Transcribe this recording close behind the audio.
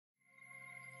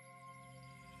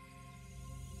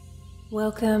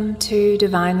Welcome to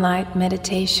Divine Light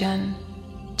Meditation,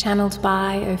 channeled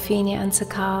by Opheana and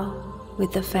Sikaal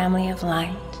with the Family of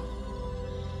Light.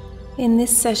 In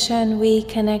this session, we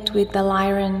connect with the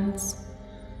Lyrans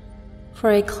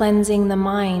for a cleansing the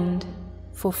mind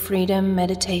for freedom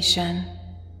meditation.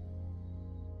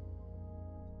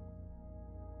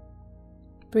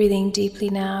 Breathing deeply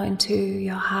now into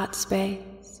your heart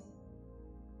space,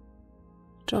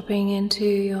 dropping into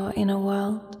your inner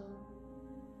world.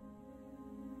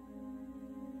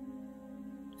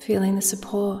 Feeling the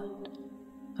support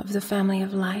of the Family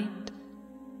of Light,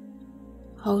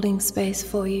 holding space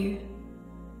for you,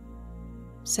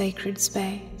 sacred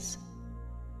space,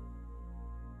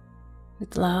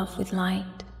 with love, with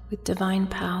light, with divine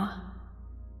power.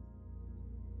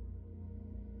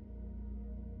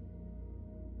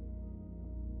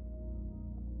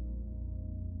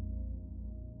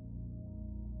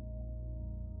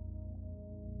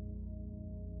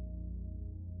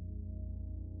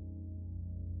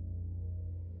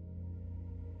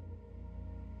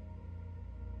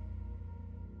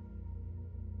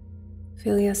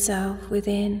 Feel yourself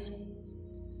within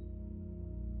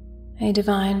a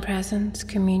Divine Presence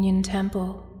Communion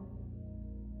Temple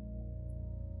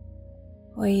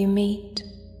where you meet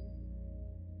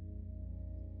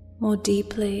more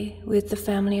deeply with the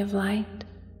Family of Light,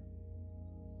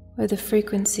 where the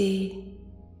frequency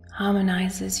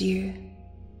harmonizes you.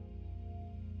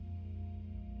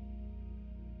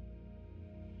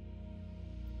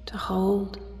 To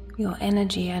hold your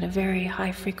energy at a very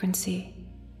high frequency.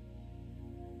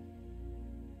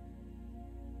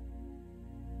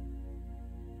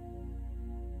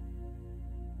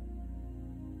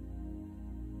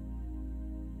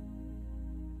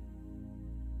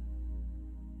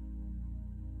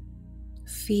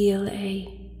 Feel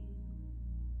a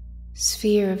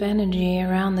sphere of energy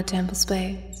around the temple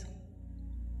space.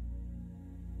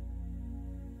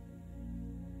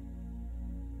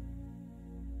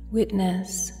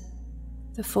 Witness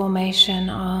the formation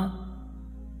of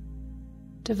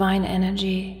divine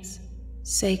energies,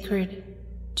 sacred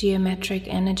geometric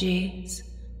energies,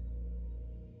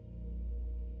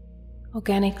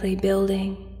 organically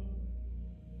building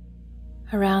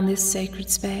around this sacred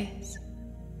space.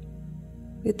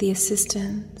 With the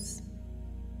assistance,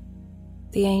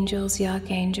 the angels, the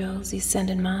archangels, the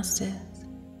ascended masters,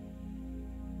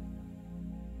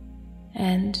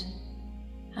 and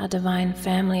our divine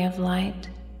family of light,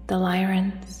 the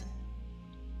Lyrans.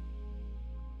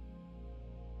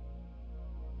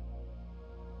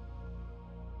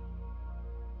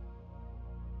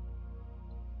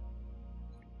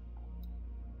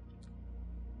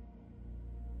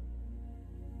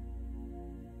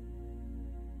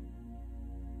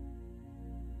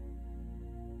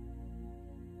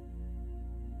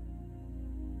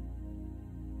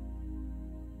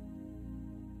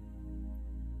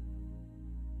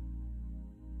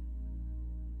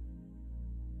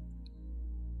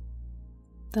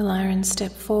 The Lyrans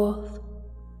step forth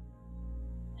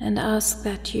and ask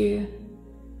that you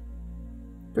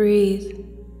breathe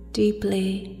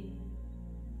deeply,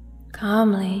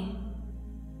 calmly,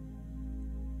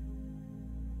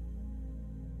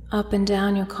 up and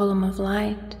down your column of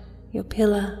light, your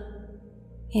pillar,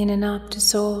 in and up to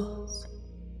source,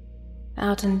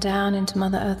 out and down into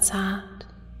Mother Earth's heart,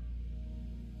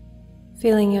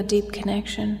 feeling your deep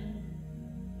connection.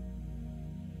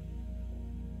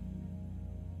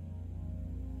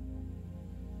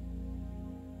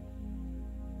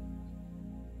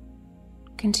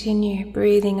 Continue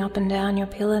breathing up and down your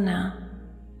pillar now,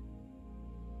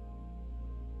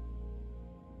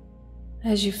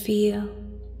 as you feel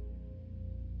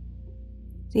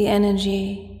the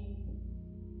energy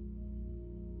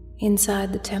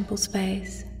inside the temple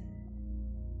space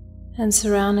and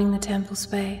surrounding the temple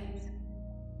space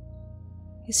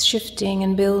is shifting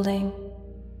and building.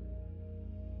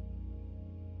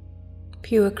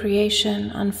 Pure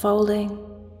creation unfolding.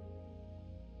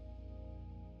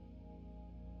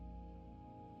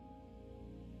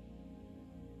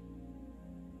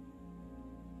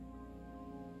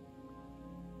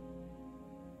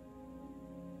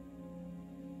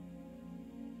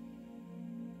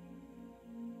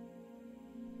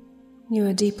 You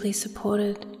are deeply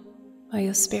supported by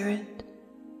your spirit,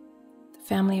 the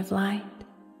Family of Light.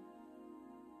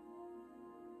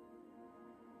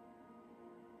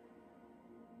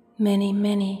 Many,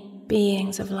 many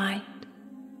beings of light,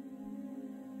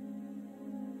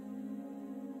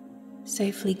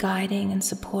 safely guiding and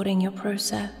supporting your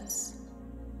process,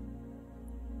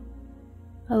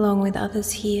 along with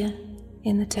others here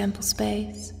in the temple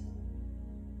space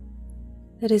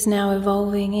that is now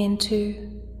evolving into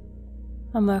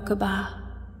a Merkaba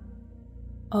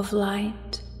of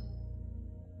light.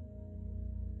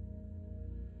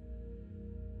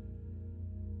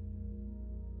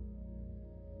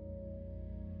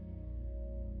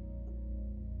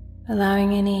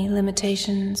 Allowing any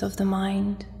limitations of the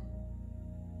mind,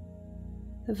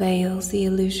 the veils, the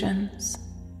illusions,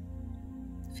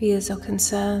 fears or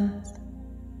concerns,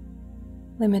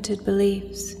 limited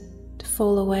beliefs to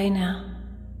fall away now.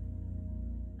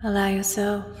 Allow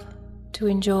yourself to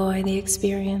enjoy the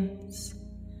experience.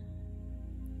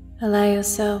 Allow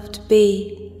yourself to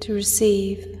be, to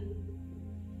receive,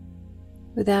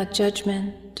 without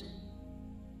judgment,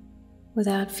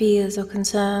 without fears or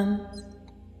concerns,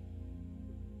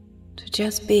 to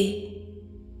just be,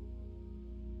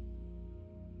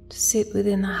 to sit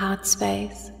within the heart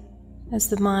space as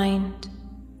the mind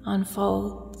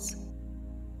unfolds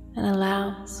and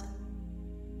allows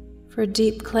for a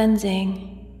deep cleansing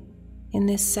in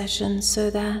this session so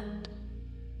that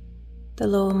the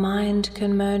lower mind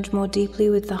can merge more deeply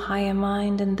with the higher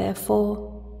mind and therefore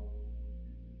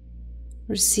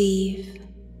receive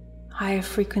higher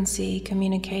frequency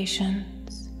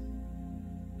communications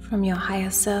from your higher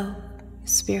self, your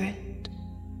spirit,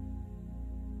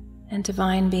 and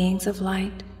divine beings of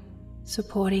light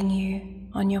supporting you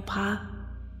on your path.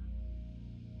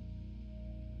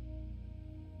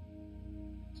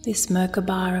 This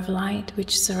Merkaba of light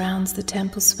which surrounds the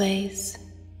temple space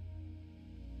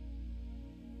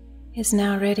is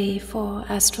now ready for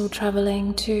astral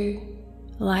traveling to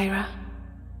Lyra,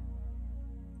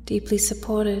 deeply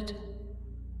supported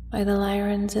by the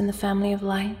Lyrans in the family of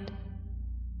light.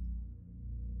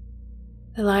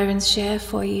 The Lyrans share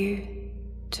for you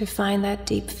to find that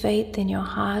deep faith in your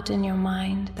heart and your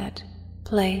mind, that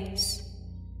place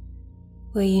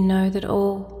where you know that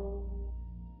all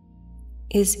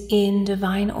is in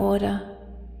divine order.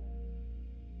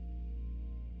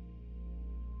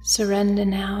 Surrender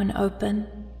now and open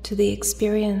to the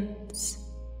experience,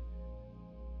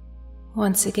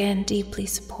 once again deeply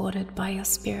supported by your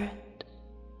spirit.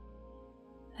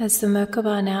 As the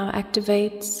Merkaba now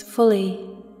activates fully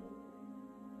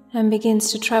and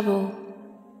begins to travel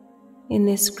in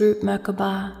this group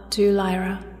Merkaba to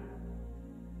Lyra,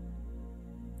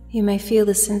 you may feel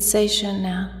the sensation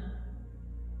now,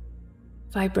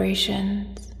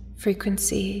 vibrations,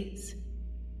 frequencies,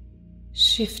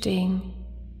 shifting,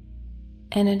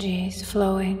 energies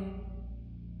flowing,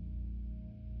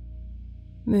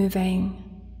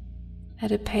 moving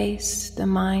at a pace the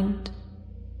mind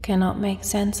cannot make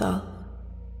sense of.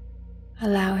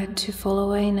 Allow it to fall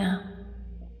away now.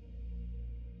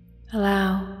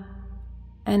 Allow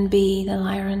and be, the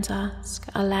Lyrans ask.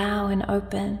 Allow and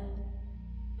open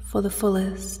for the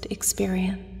fullest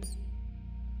experience.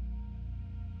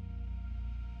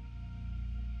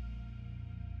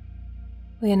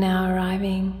 We are now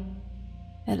arriving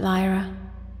at Lyra.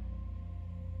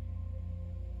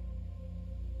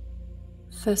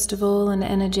 First of all, an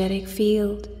energetic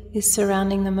field is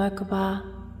surrounding the Merkaba,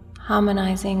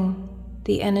 harmonizing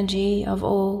the energy of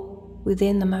all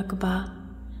within the Merkaba,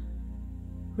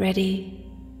 ready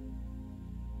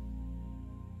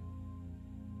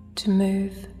to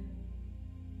move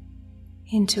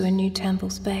into a new temple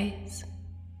space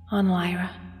on Lyra.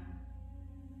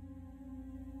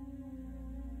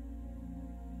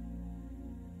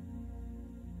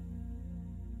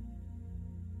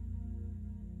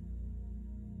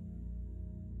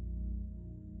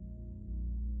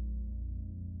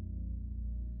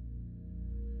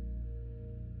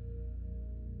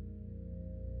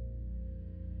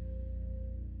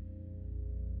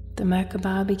 The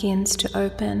Merkaba begins to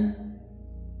open.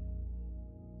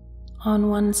 On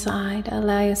one side,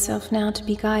 allow yourself now to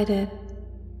be guided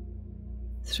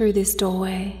through this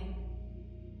doorway.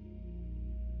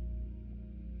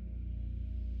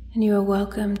 And you are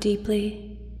welcomed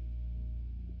deeply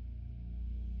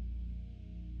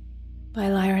by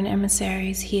Lyran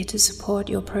Emissaries here to support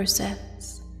your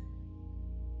process.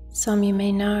 Some you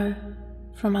may know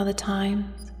from other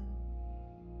times.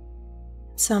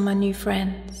 Some are new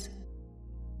friends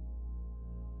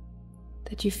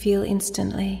that you feel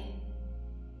instantly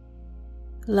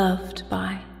loved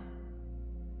by,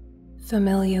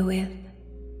 familiar with,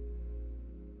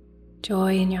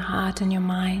 joy in your heart and your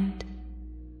mind,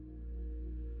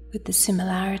 with the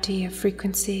similarity of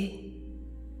frequency,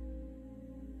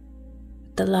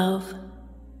 with the love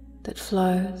that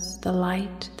flows, the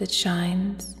light that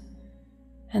shines,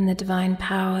 and the divine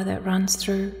power that runs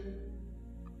through.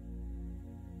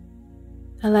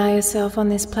 Allow yourself on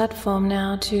this platform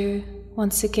now to,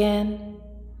 once again,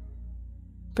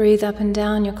 breathe up and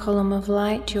down your column of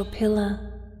light, your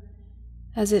pillar,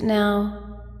 as it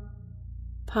now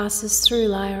passes through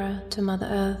Lyra to Mother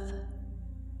Earth,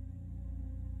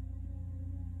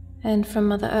 and from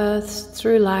Mother Earth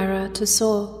through Lyra to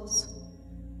Source,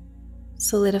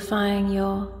 solidifying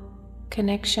your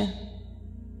connection,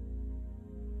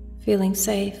 feeling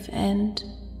safe and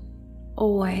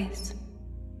always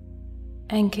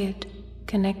anchored,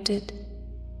 connected.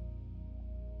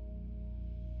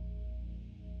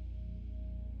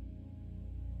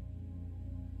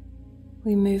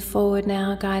 We move forward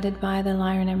now, guided by the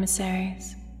Lyran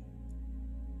Emissaries.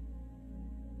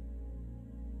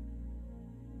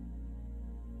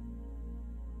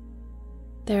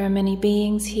 There are many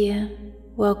beings here,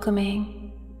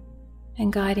 welcoming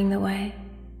and guiding the way,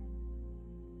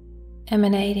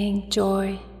 emanating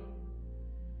joy.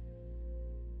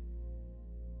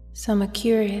 Some are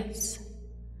curious,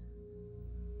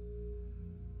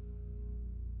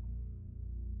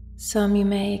 some you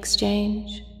may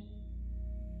exchange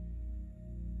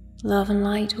love and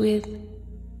light with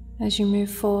as you move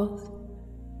forth,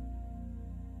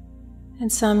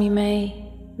 and some you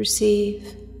may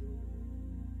receive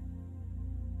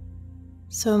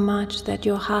so much that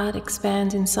your heart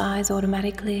expands in size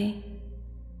automatically,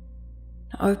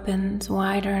 opens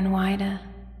wider and wider,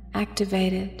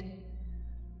 activated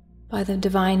by the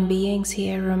divine beings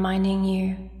here, reminding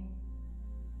you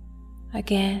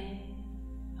again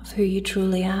of who you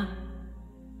truly are.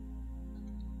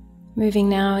 Moving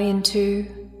now into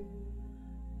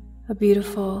a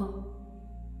beautiful,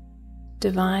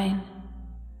 divine,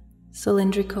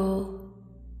 cylindrical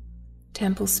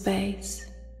temple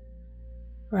space,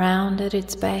 round at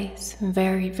its base,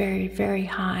 very, very, very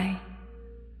high.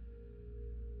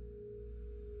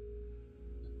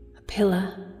 A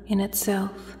pillar in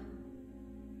itself.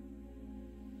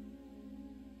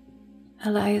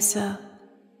 Allow yourself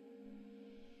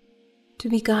to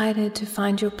be guided to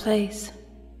find your place.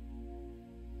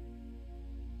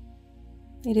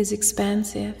 It is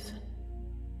expansive.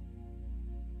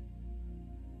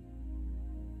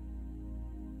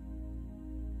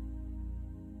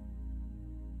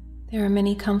 There are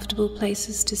many comfortable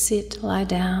places to sit, lie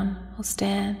down, or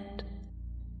stand.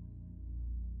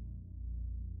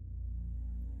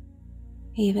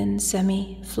 Even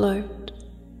semi-float.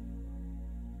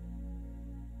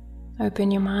 Open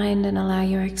your mind and allow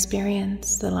your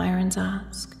experience, the Lyrans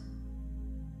ask.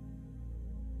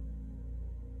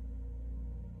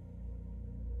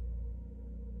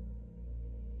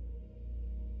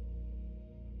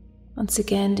 Once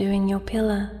again, doing your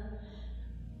pillar,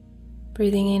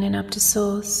 breathing in and up to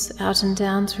Source, out and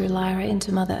down through Lyra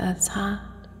into Mother Earth's heart.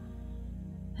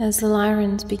 As the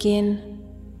Lyrans begin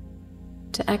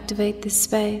to activate this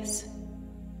space,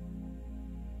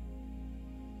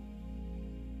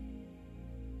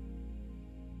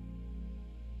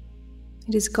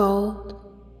 it is gold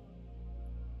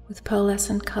with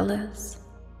pearlescent colors,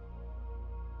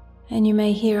 and you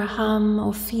may hear a hum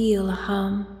or feel a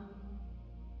hum,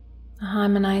 a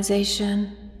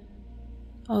harmonization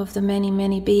of the many,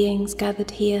 many beings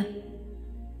gathered here.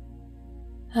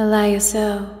 Allow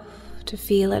yourself to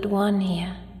feel at one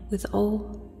here with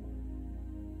all.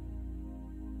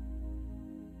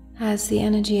 As the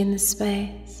energy in the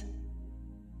space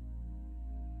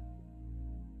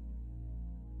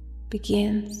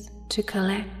begins to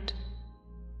collect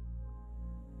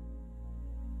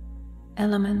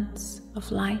elements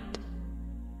of light,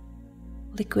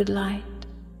 liquid light,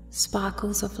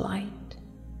 sparkles of light,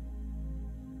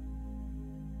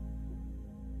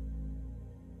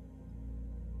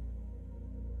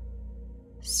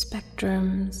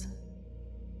 spectrums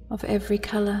of every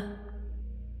color,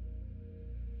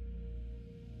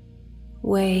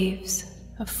 waves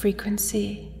of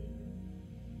frequency.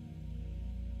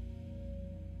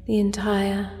 The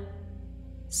entire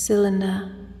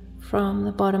cylinder from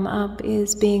the bottom up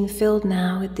is being filled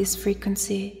now with this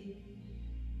frequency,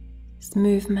 this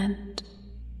movement.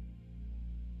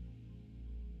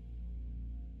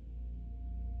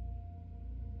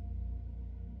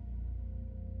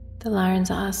 The Lyrans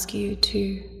ask you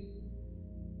to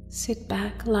sit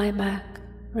back, lie back,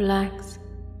 relax,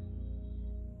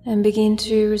 and begin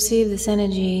to receive this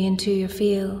energy into your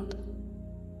field.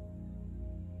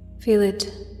 Feel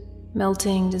it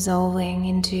melting, dissolving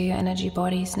into your energy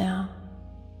bodies now,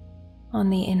 on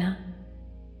the inner.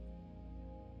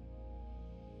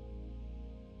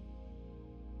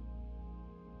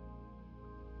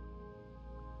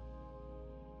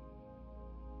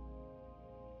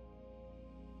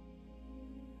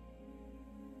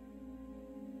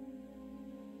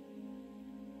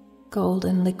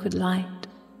 Golden liquid light.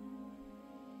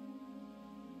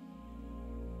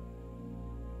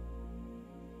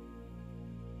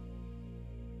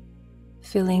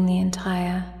 filling the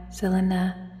entire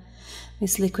cylinder.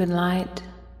 This liquid light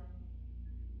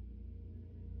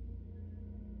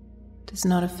does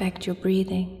not affect your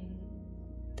breathing.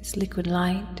 This liquid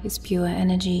light is pure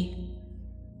energy,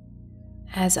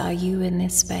 as are you in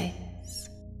this space.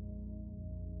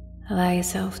 Allow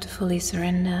yourself to fully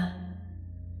surrender,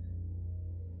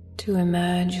 to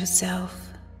immerse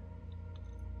yourself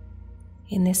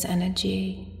in this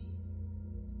energy,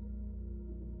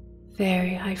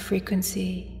 very high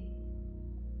frequency,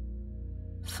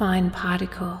 fine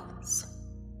particles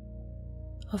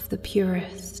of the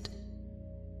purest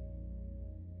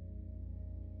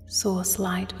source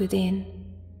light within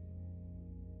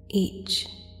each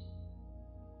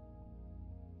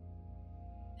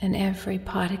and every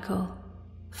particle,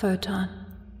 photon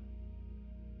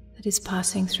that is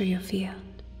passing through your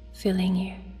field, filling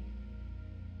you.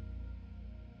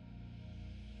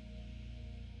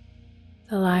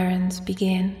 The Lyrans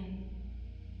begin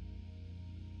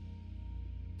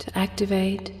to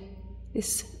activate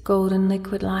this golden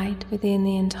liquid light within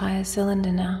the entire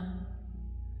cylinder now,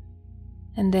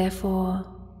 and therefore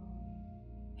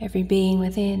every being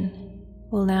within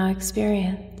will now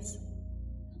experience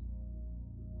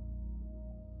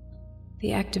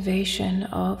the activation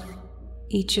of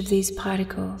each of these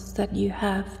particles that you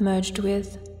have merged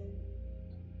with.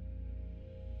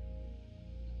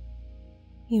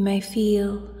 You may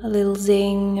feel a little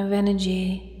zing of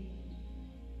energy.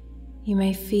 You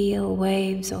may feel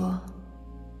waves or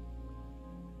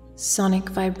sonic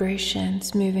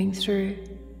vibrations moving through.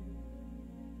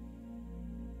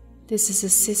 This is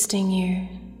assisting you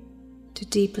to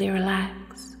deeply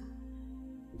relax,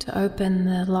 to open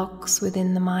the locks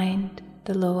within the mind,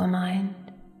 the lower mind,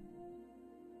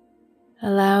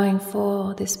 allowing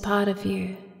for this part of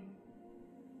you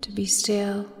to be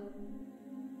still,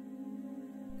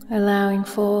 allowing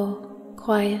for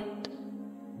quiet,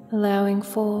 allowing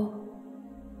for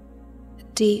a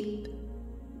deep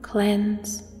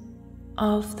cleanse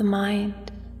of the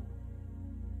mind.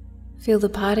 Feel the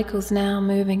particles now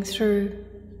moving through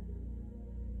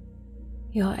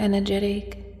your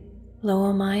energetic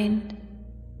lower mind.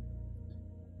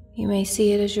 You may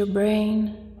see it as your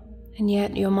brain, and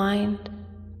yet your mind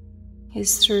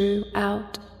is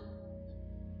throughout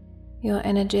your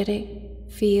energetic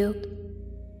field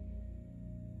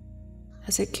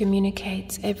as it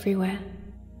communicates everywhere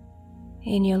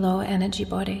in your lower energy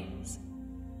bodies.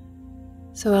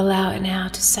 So allow it now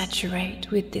to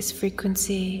saturate with this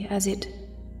frequency as it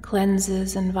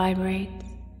cleanses and vibrates,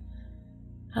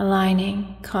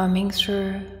 aligning, combing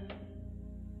through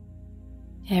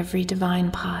every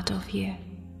divine part of you,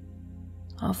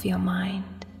 of your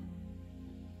mind,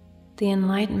 the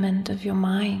enlightenment of your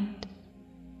mind,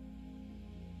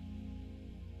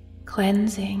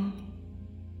 cleansing,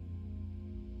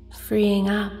 freeing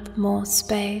up more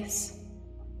space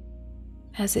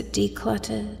as it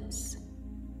declutters,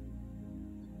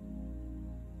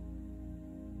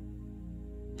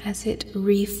 as it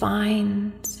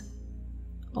refines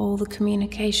all the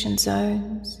communication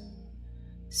zones,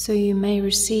 so you may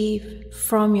receive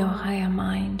from your higher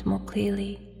mind more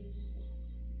clearly,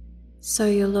 so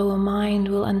your lower mind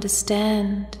will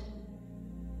understand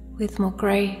with more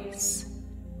grace,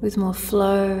 with more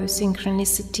flow,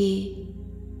 synchronicity,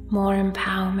 more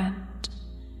empowerment.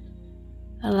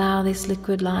 Allow this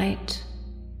liquid light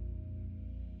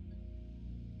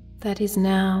that is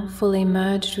now fully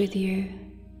merged with you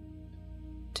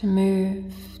to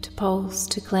move, to pulse,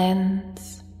 to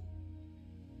cleanse.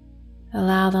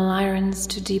 Allow the Lyrans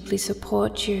to deeply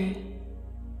support you.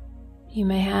 You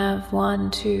may have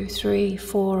 1, 2, 3,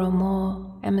 4 or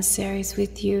more emissaries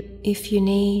with you if you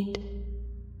need.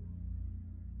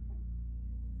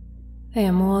 They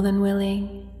are more than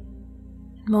willing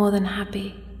and more than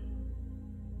happy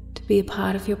to be a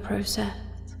part of your process.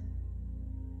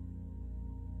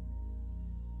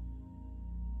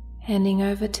 Handing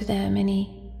over to them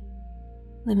any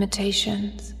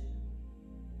limitations,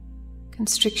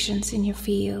 constrictions in your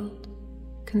field,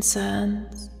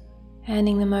 concerns,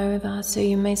 handing them over so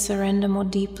you may surrender more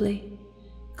deeply,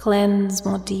 cleanse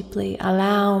more deeply,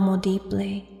 allow more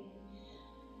deeply.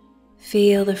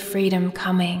 Feel the freedom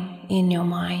coming in your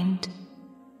mind,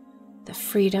 the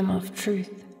freedom of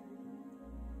truth,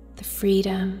 the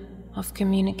freedom of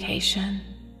communication,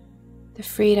 the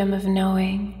freedom of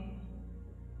knowing,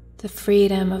 the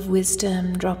freedom of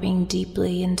wisdom dropping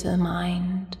deeply into the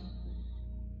mind,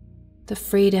 the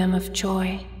freedom of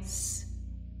choice,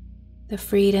 the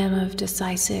freedom of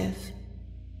decisive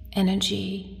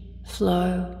energy,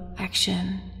 flow,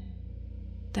 action,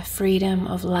 the freedom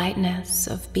of lightness,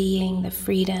 of being, the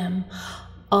freedom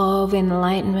of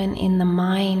enlightenment in the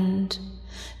mind,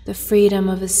 the freedom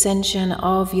of ascension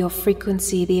of your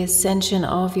frequency, the ascension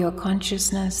of your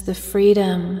consciousness, the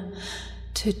freedom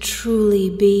to truly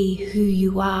be who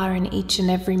you are in each and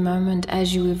every moment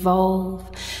as you evolve,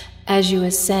 as you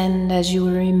ascend, as you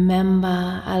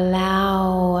remember.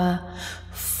 Allow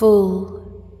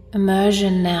full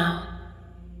immersion now.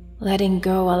 Letting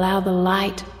go, allow the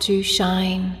light to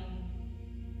shine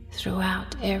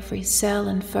throughout every cell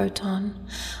and photon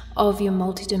of your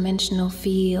multidimensional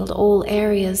field, all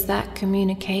areas that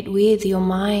communicate with your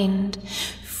mind.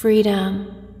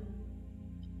 Freedom.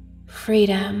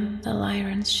 Freedom, the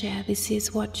Lyrans share. This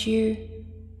is what you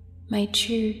may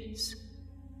choose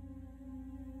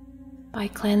by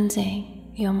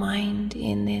cleansing your mind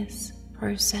in this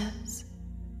process.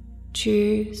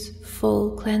 Choose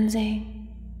full cleansing,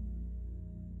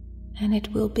 and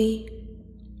it will be.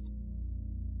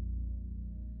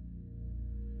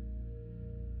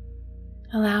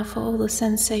 Allow for all the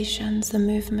sensations, the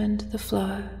movement, the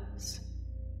flows,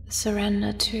 the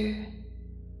surrender to.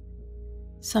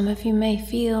 Some of you may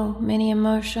feel many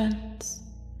emotions,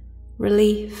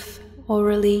 relief or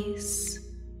release,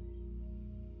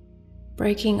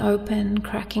 breaking open,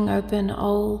 cracking open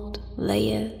old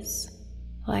layers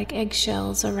like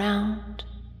eggshells around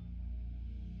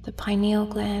the pineal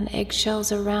gland,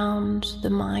 eggshells around the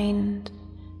mind,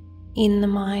 in the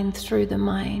mind, through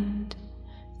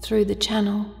the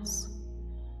channels.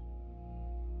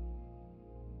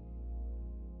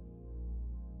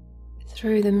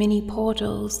 Through the mini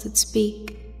portals that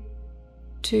speak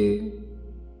to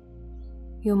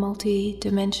your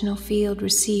multi-dimensional field.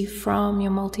 Receive from your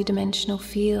multi-dimensional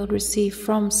field, receive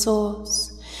from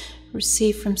Source,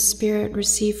 receive from Spirit,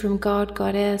 receive from God,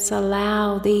 Goddess.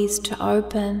 Allow these to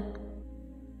open,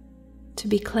 to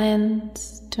be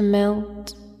cleansed, to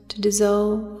melt, to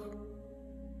dissolve.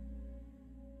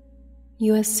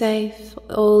 You are safe,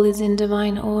 all is in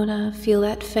divine order. Feel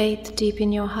that faith deep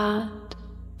in your heart.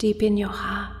 Deep in your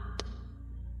heart,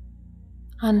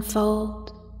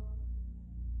 unfold,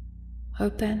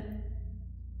 open,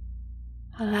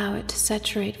 allow it to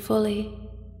saturate fully,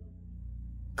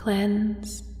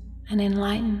 cleanse and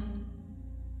enlighten.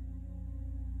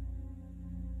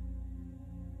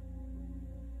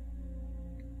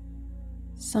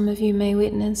 Some of you may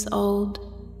witness old,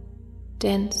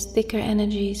 dense, thicker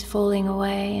energies falling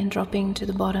away and dropping to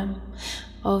the bottom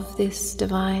of this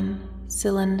divine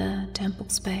cylinder temple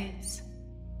space.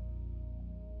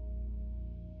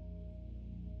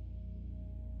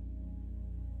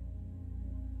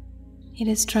 It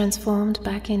is transformed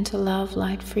back into love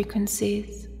light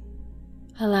frequencies.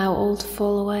 Allow all to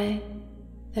fall away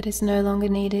that is no longer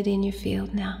needed in your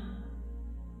field now.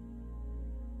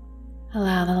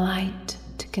 Allow the light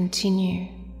to continue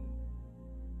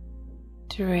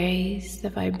to raise the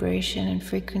vibration and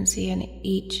frequency in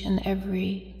each and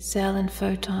every cell and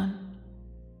photon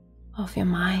of your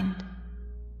mind.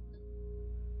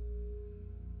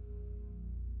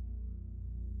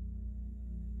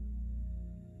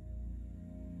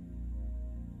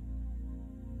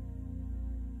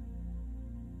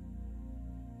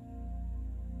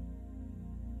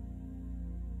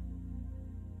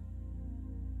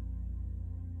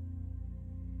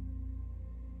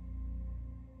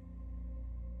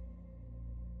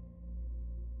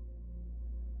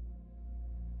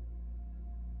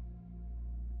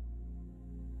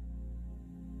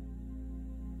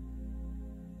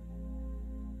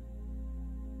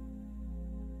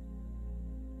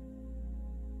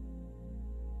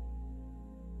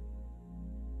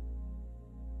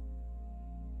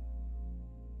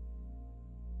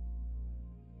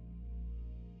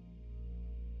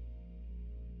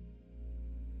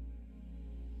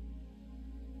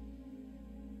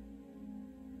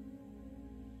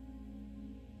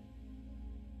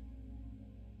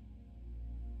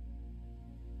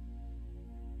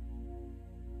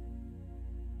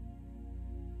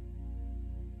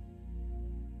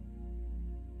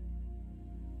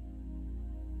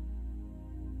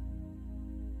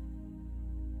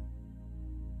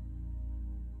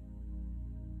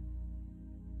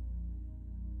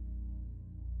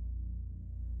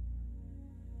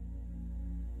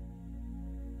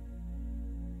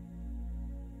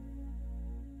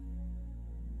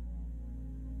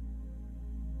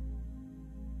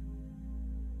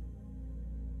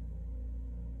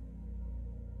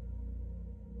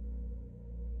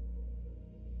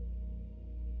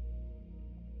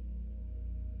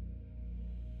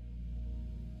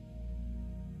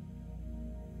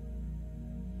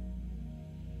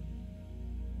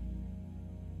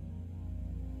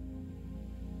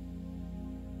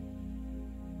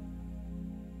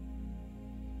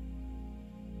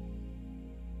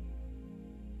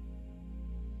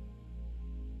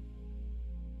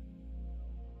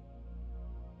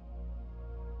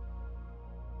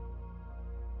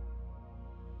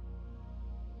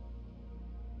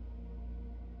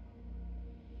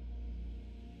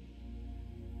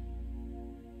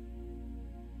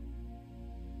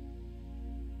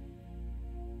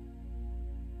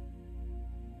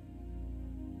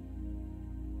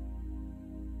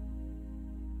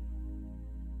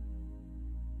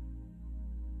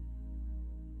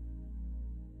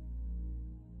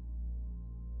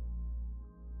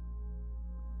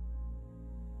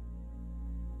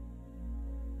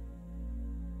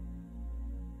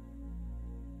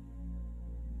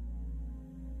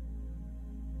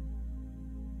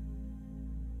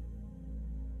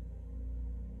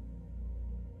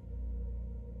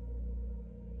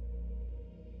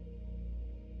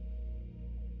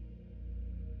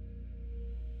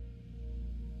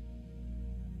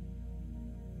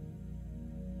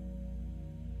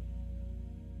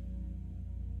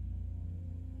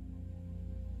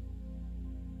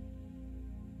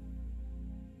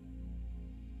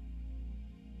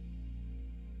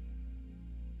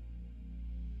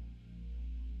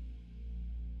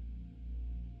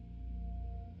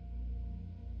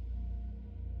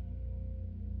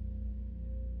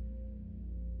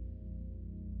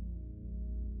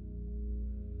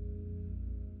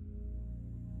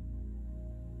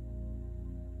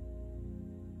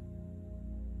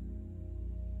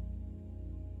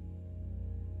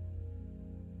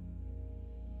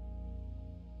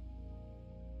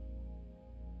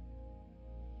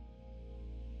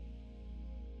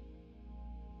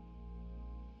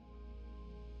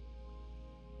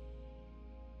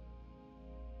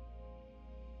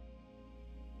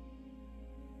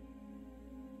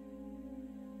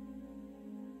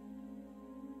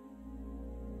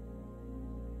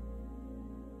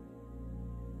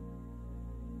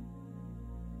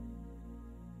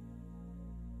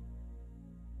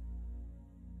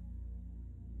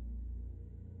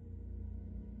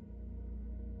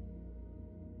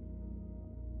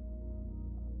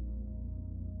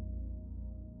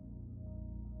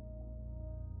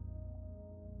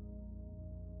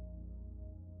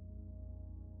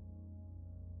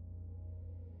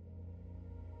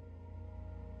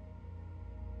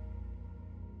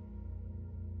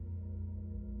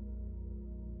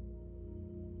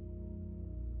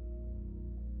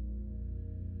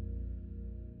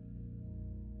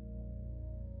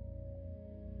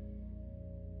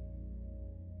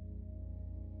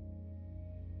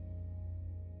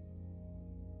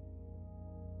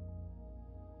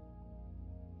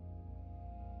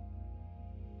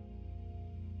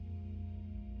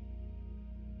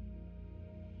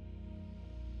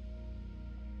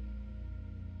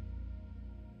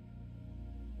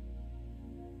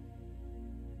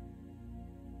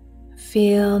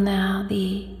 Feel now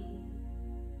the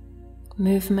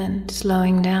movement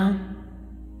slowing down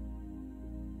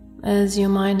as your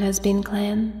mind has been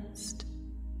cleansed.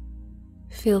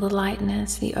 Feel the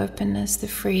lightness, the openness, the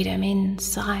freedom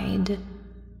inside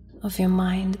of your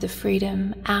mind, the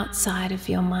freedom outside of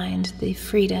your mind, the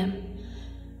freedom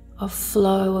of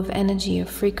flow of energy, of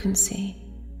frequency.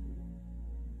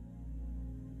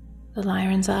 The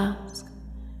Lyrans ask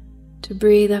to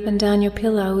breathe up and down your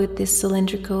pillow with this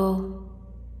cylindrical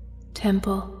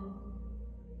temple,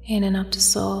 in and up to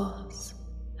source,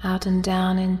 out and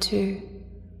down into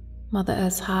Mother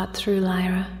Earth's heart through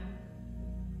Lyra.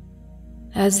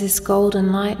 As this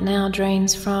golden light now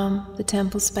drains from the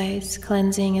temple space,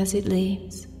 cleansing as it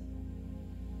leaves,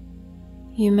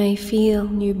 you may feel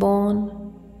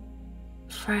newborn,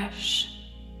 fresh.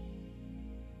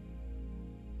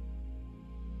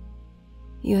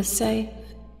 You are safe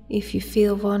if you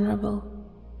feel vulnerable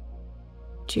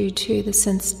due to the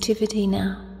sensitivity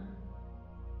now.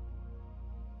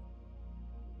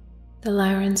 The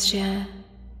Lyrans share,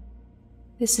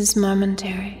 this is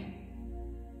momentary.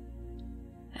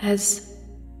 As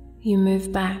you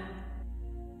move back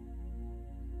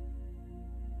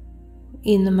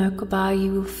in the Merkaba,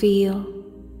 you will feel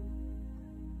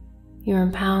your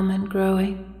empowerment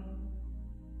growing,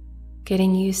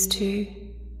 getting used to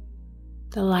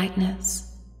the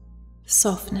lightness, the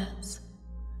softness,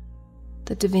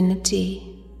 the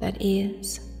divinity that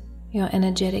is your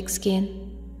energetic skin.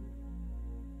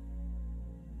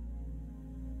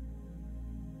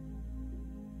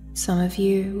 Some of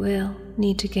you will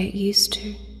need to get used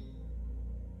to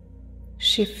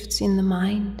shifts in the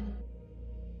mind,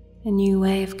 a new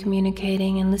way of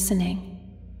communicating and listening,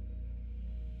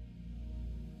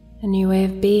 a new way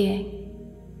of being.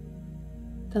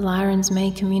 The Lyrans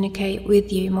may communicate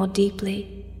with you more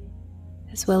deeply,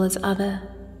 as well as other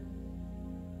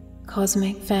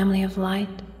cosmic family of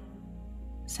light,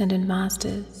 ascended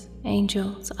masters,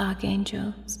 angels,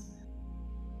 archangels,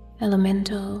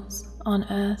 elementals on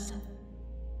earth.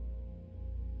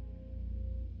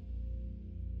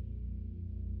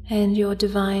 And your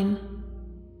divine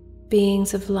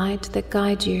beings of light that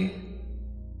guide you,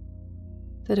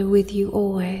 that are with you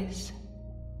always.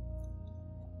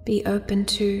 Be open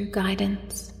to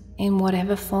guidance in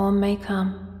whatever form may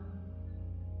come.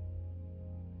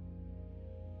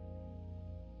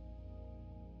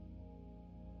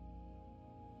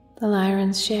 The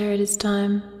Lyrans share it is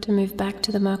time to move back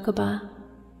to the Merkaba.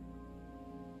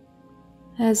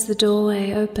 As the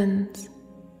doorway opens,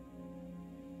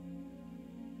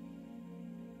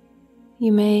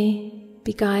 you may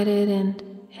be guided and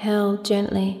held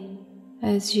gently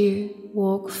as you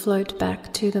float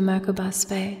back to the Merkaba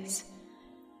space.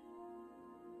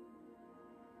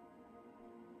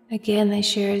 Again, they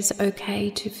share it's okay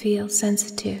to feel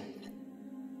sensitive.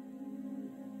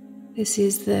 This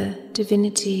is the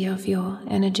divinity of your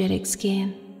energetic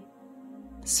skin,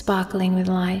 sparkling with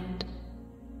light.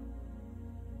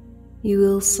 You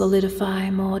will solidify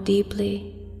more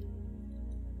deeply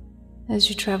as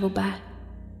you travel back.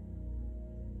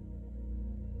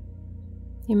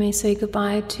 You may say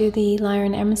goodbye to the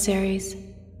Lyran Emissaries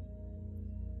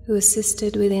who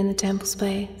assisted within the temple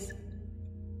space.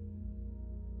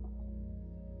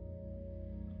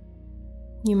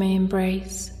 You may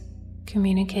embrace,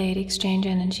 communicate, exchange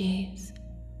energies.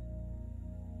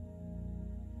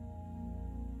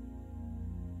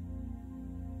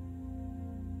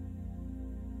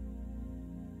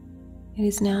 It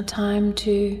is now time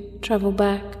to travel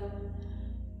back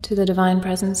to the Divine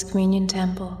Presence Communion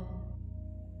Temple.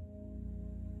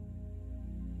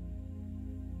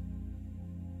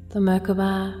 The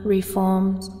Merkaba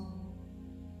reforms.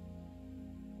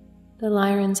 The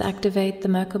Lyrans activate the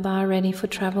Merkaba, ready for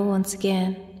travel once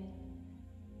again.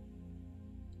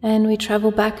 And we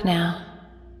travel back now.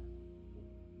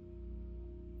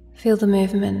 Feel the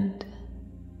movement.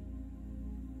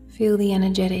 Feel the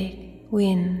energetic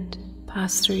wind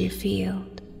pass through your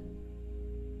field.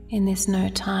 In this no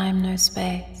time, no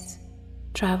space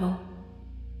travel.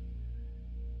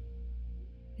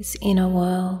 This inner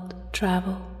world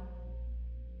travel.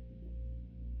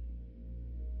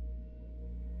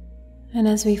 And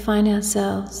as we find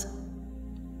ourselves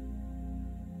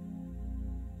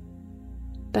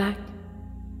back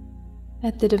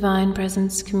at the Divine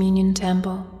Presence Communion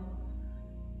Temple,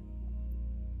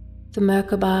 the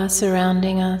Merkaba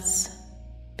surrounding us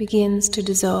begins to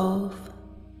dissolve,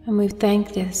 and we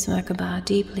thank this Merkaba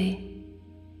deeply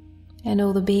and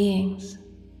all the beings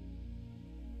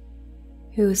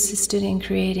who assisted in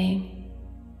creating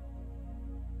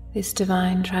this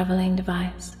divine traveling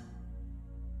device.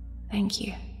 Thank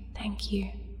you, thank you,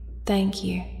 thank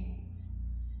you,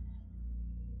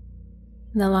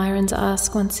 The Lyrans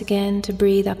ask once again to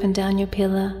breathe up and down your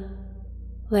pillar,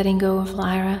 letting go of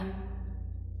Lyra,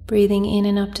 breathing in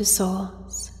and up to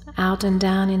Source, out and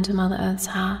down into Mother Earth's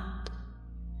heart.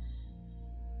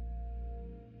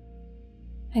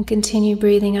 And continue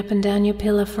breathing up and down your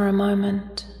pillar for a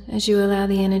moment as you allow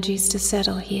the energies to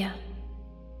settle here.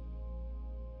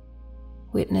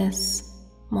 Witness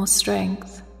more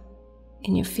strength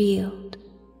in your field.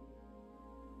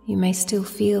 You may still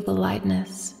feel the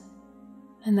lightness,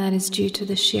 and that is due to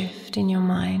the shift in your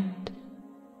mind,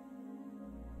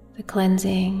 the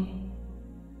cleansing,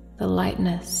 the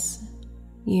lightness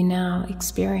you now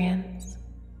experience,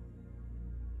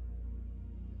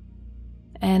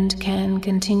 and can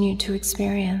continue to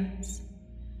experience.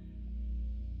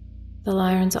 The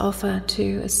Lyrans offer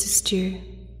to assist you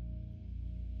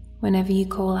whenever you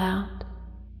call out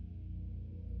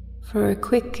for a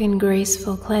quick and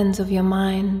graceful cleanse of your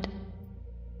mind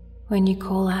when you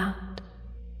call out.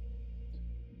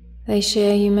 They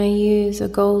share you may use a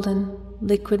golden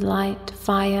liquid light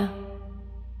fire,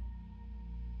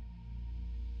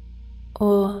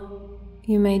 or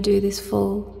you may do this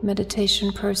full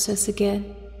meditation process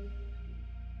again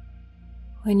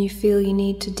when you feel you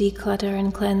need to declutter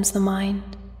and cleanse the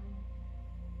mind.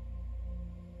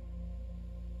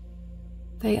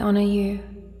 They honor you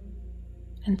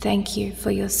and thank you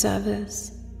for your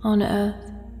service on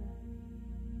Earth.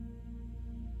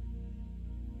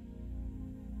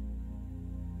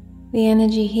 The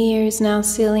energy here is now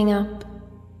sealing up,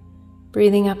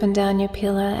 breathing up and down your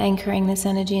pillar, anchoring this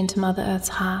energy into Mother Earth's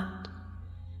heart,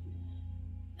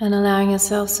 and allowing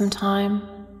yourself some time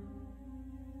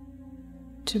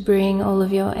to bring all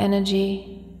of your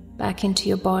energy back into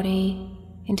your body,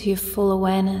 into your full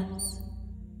awareness,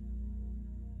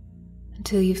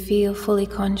 until you feel fully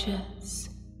conscious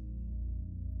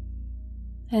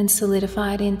and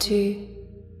solidified into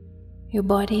your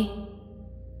body.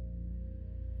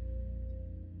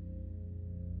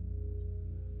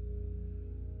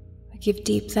 I give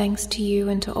deep thanks to you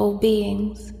and to all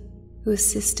beings who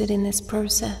assisted in this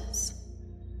process.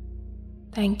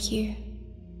 Thank you.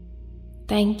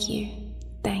 Thank you.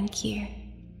 Thank you.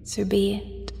 So be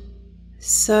it.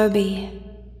 So be it.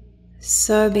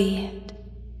 So be it.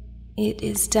 It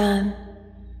is done.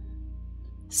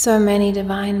 So many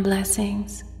divine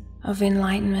blessings of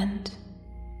enlightenment